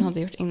som den hade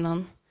gjort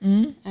innan.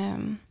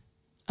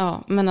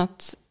 Men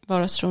att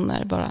vardagstron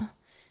är bara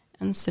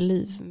ens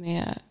liv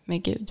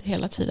med Gud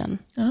hela tiden.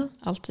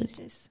 Alltid.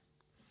 Precis.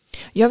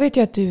 Jag vet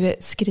ju att du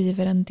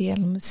skriver en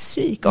del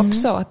musik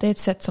också. Att det är ett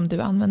sätt som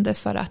du använder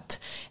för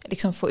att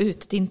liksom få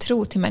ut din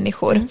tro till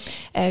människor.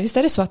 Visst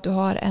är det så att du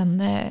har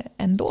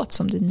en låt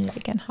som du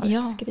nyligen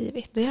har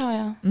skrivit? Det har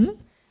jag.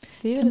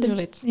 Det är väldigt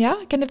roligt. Ja,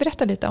 kan du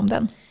berätta lite om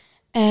den?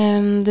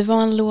 Det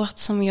var en låt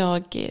som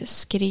jag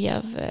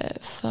skrev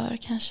för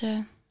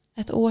kanske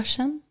ett år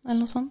sedan eller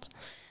något sånt.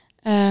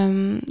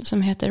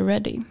 Som heter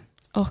Ready.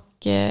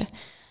 Och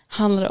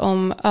handlar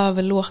om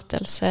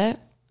överlåtelse,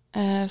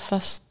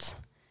 fast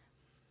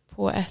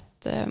på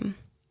ett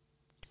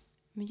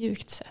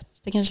mjukt sätt.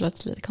 Det kanske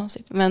låter lite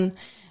konstigt. Men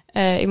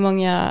i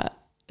många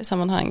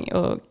sammanhang,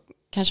 och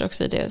kanske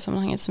också i det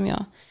sammanhanget som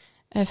jag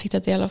fick ta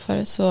del av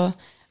förut, så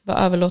var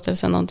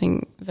överlåtelsen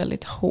någonting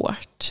väldigt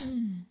hårt.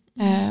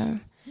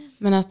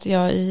 Men att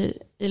jag i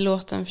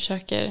låten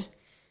försöker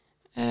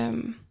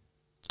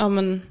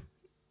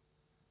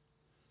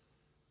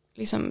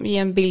liksom ge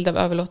en bild av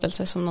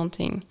överlåtelse som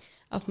någonting,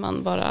 att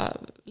man bara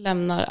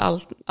lämnar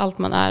allt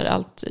man är,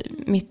 allt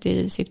mitt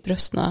i sitt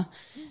brustna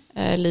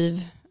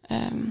liv.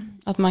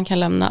 Att man kan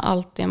lämna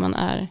allt det man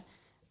är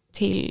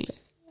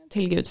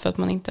till Gud för att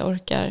man inte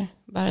orkar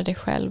bära det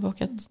själv,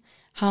 och att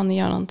han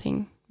gör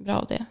någonting bra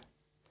av det.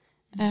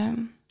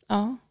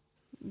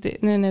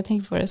 Nu när jag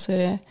tänker på det så är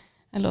det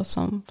en låt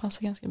som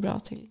passar ganska bra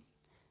till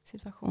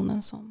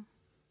situationen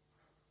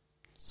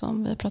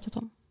som vi har pratat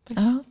om.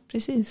 Faktiskt. Ja,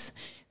 precis.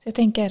 Så jag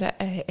tänker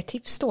ett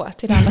tips då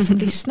till alla som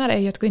lyssnar är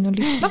ju att gå in och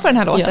lyssna på den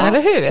här låten,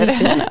 eller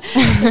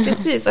hur?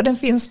 Precis, och den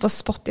finns på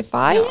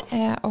Spotify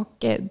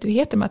och du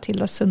heter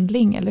Matilda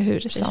Sundling, eller hur,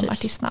 som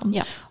artistnamn.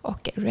 Ja.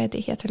 Och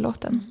Ready heter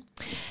låten.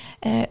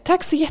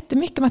 Tack så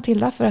jättemycket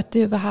Matilda för att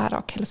du var här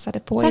och hälsade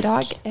på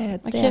idag.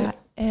 Det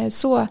är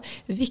så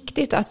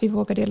viktigt att vi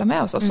vågar dela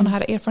med oss av sådana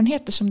här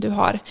erfarenheter som du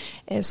har,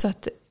 så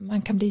att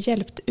man kan bli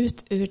hjälpt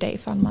ut ur det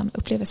ifall man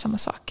upplever samma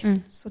sak.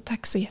 Så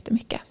tack så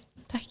jättemycket.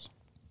 Tack.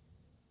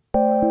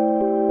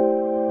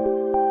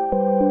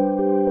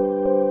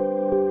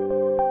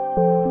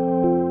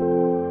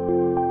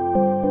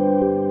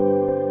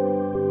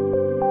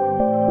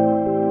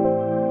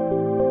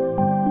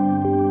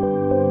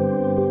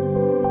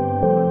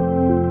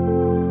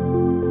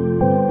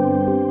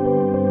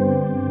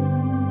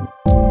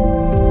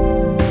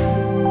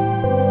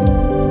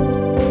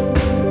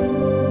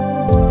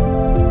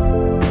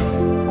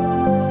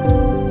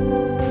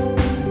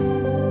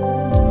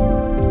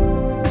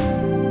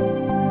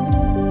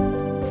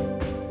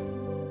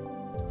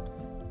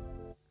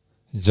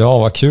 Ja,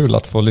 vad kul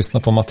att få lyssna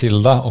på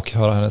Matilda och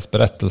höra hennes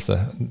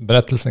berättelse.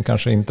 Berättelsen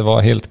kanske inte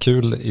var helt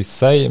kul i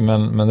sig,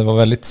 men det var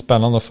väldigt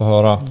spännande att få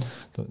höra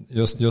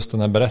just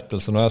den här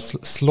berättelsen. Och jag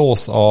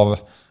slås av,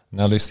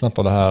 när jag lyssnar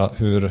på det här,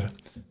 hur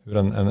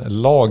en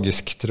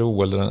lagisk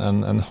tro eller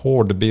en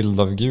hård bild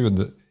av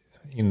Gud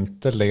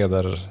inte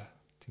leder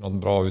till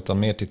något bra, utan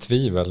mer till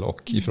tvivel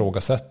och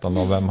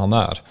ifrågasättande av vem han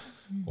är.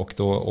 Och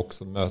då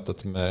också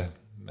mötet med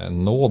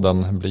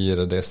nåden blir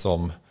det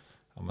som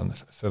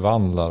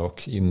förvandlar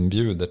och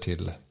inbjuder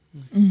till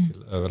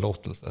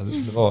överlåtelse.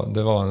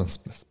 Det var en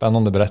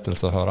spännande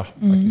berättelse att höra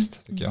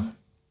faktiskt, tycker jag.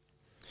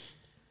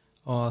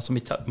 Ja, alltså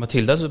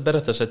Matildas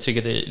berättelse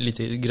triggade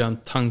lite grann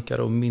tankar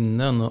och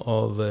minnen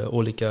av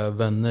olika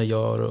vänner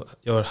jag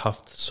har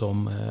haft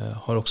som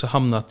har också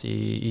hamnat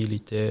i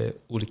lite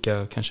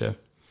olika kanske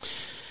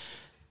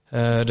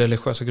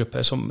religiösa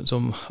grupper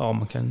som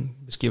man kan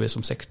beskriva det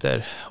som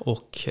sekter.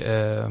 Och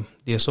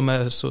det som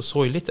är så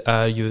sorgligt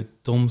är ju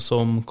de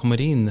som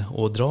kommer in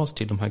och dras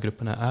till de här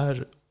grupperna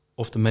är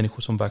ofta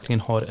människor som verkligen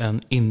har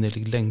en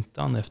innerlig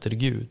längtan efter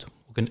Gud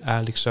och en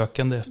ärlig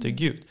sökande efter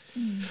Gud.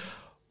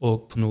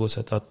 Och på något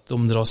sätt att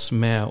de dras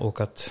med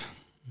och att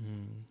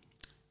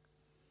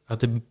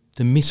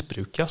det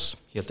missbrukas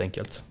helt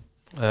enkelt.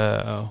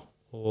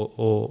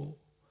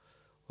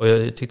 Och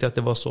jag tyckte att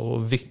det var så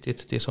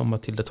viktigt, det som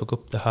Matilda tog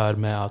upp, det här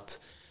med att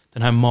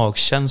den här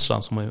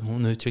magkänslan som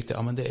hon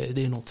uttryckte, men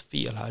det är något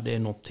fel här, det är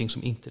någonting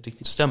som inte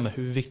riktigt stämmer.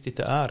 Hur viktigt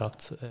det är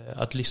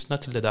att lyssna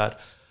till det där.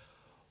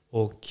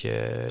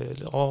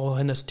 Och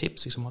hennes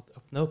tips liksom, att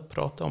öppna upp,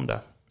 prata om det,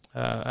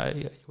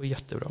 var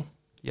jättebra,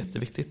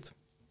 jätteviktigt.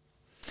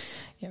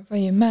 Jag var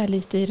ju med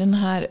lite i den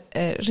här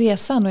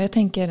resan, och jag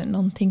tänker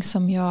någonting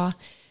som jag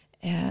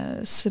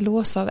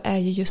slås av är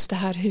ju just det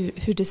här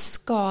hur det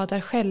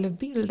skadar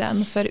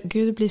självbilden, för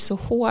Gud blir så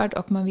hård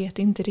och man vet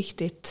inte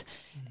riktigt,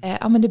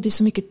 men det blir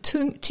så mycket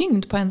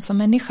tyngd på en som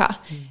människa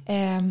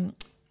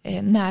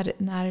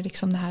när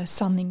liksom den här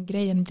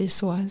sanninggrejen blir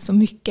så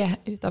mycket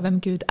utav vem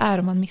Gud är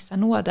och man missar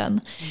nåden,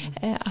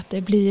 att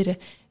det blir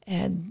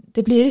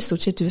i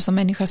stort sett du som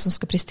människa som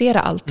ska prestera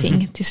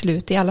allting till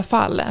slut i alla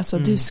fall. Alltså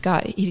du ska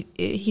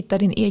hitta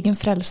din egen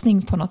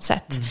frälsning på något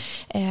sätt,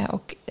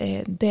 och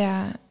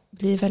det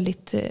blir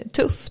väldigt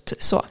tufft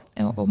så,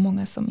 och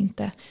många som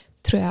inte,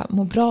 tror jag,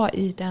 mår bra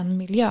i den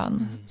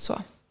miljön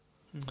så.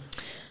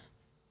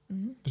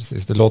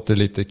 Precis, det låter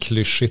lite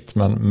klyschigt,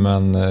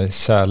 men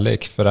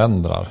kärlek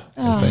förändrar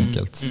helt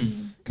enkelt.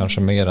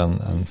 Kanske mer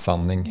än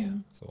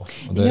sanning så.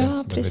 Och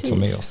det vi tar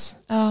med oss.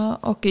 Ja,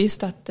 och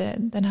just att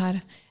den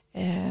här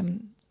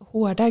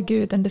hårda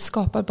guden, det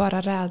skapar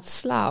bara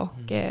rädsla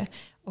och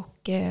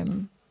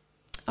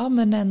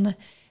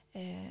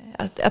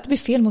att det blir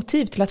fel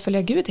motiv till att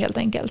följa Gud helt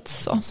enkelt.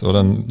 Så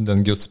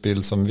den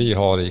gudsbild som vi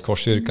har i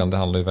Korskyrkan, det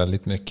handlar ju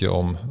väldigt mycket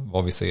om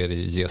vad vi ser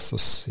i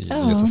Jesus i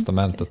Nya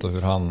testamentet och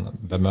hur han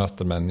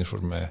bemöter människor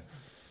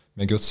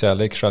med Guds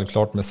kärlek,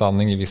 självklart med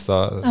sanning i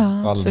vissa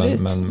fall,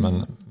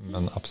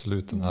 men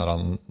absolut den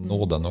här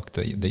nåden och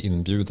det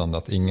inbjudande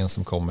att ingen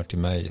som kommer till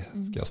mig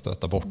ska jag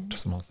stöta bort,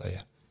 som han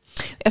säger.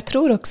 Jag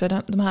tror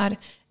också de här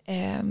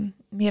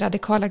mer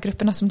radikala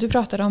grupperna som du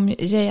pratar om,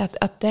 Jay,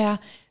 att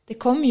det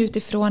kommer ju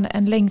utifrån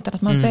en längtan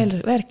att man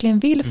verkligen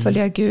vill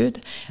följa Gud,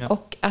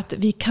 och att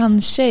vi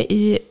kanske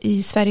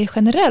i Sverige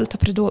generellt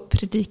har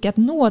predikat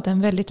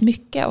nåden väldigt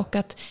mycket, och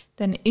att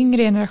den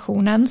yngre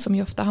generationen som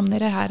ju ofta hamnar i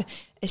det här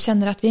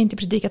känner att vi inte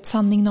predikat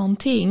sanning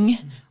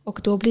någonting, och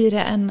då blir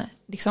det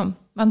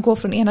man går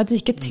från ena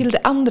diket till det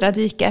andra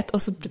diket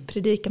och så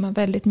predikar man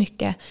väldigt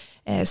mycket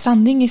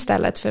sanning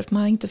istället för att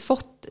man inte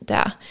fått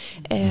det.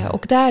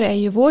 Och där är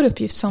ju vår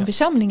uppgift som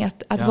församling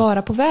att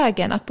vara på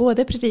vägen, att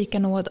både predika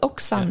nåd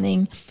och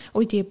sanning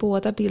och ge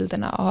båda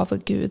bilderna av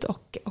Gud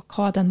och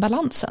ha den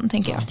balansen,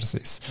 tänker jag. Ja,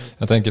 precis.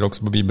 Jag tänker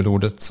också på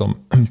bibelordet som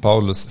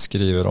Paulus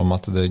skriver om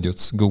att det är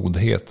Guds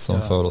godhet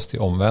som för oss till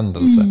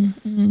omvändelse.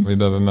 Vi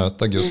behöver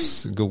möta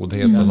Guds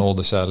godhet och nåd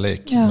och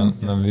kärlek,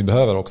 men vi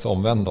behöver också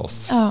omvända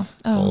oss.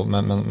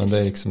 Men det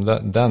är liksom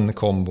den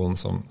kombon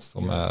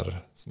som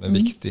är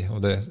viktig,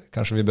 och det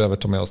kanske vi behöver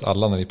ta med oss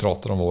alla när vi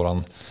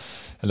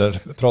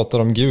pratar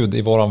om Gud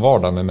i våran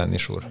vardag med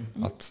människor.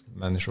 Att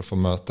människor får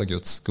möta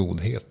Guds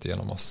godhet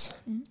genom oss.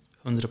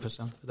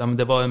 100%.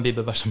 Det var en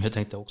bibelvers som jag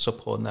tänkte också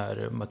på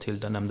när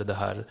Matilda nämnde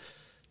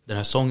den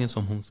här sången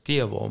som hon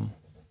skrev om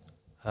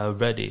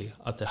Ready,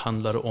 att det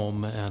handlar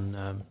om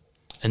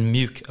en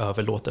mjuk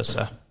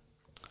överlåtelse.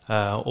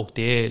 Och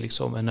det är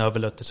liksom en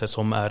överlåtelse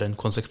som är en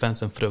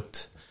konsekvens, en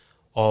frukt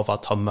av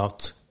att ha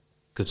mött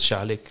Guds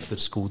kärlek,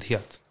 Guds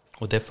godhet.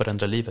 Och det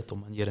förändrar livet om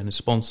man ger en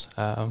respons.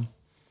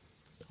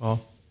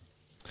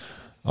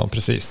 Ja,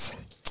 precis.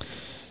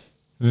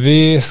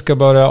 Vi ska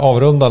börja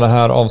avrunda det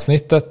här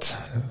avsnittet.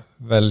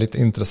 Väldigt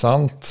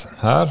intressant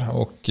här.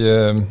 Och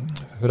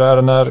hur är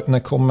det när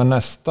kommer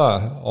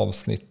nästa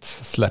avsnitt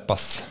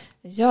släppas?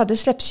 Ja, det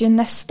släpps ju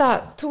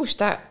nästa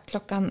torsdag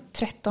klockan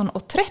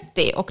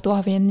 13:30 och då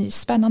har vi en ny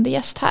spännande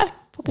gäst här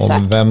på besök.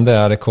 Om vem det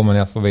är, det kommer ni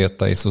att få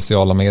veta i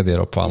sociala medier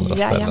och på andra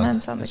ställen.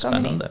 Jajamensan, det kommer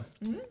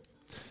ni.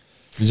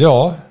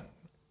 Ja,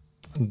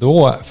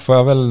 då får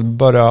jag väl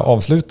börja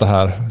avsluta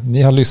här.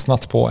 Ni har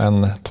lyssnat på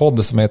en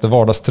podd som heter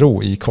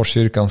Vardagstro i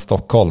Korskyrkan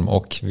Stockholm,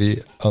 och vi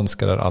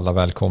önskar er alla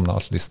välkomna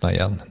att lyssna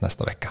igen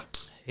nästa vecka.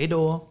 Hej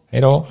då!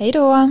 Hej då! Hej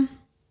då!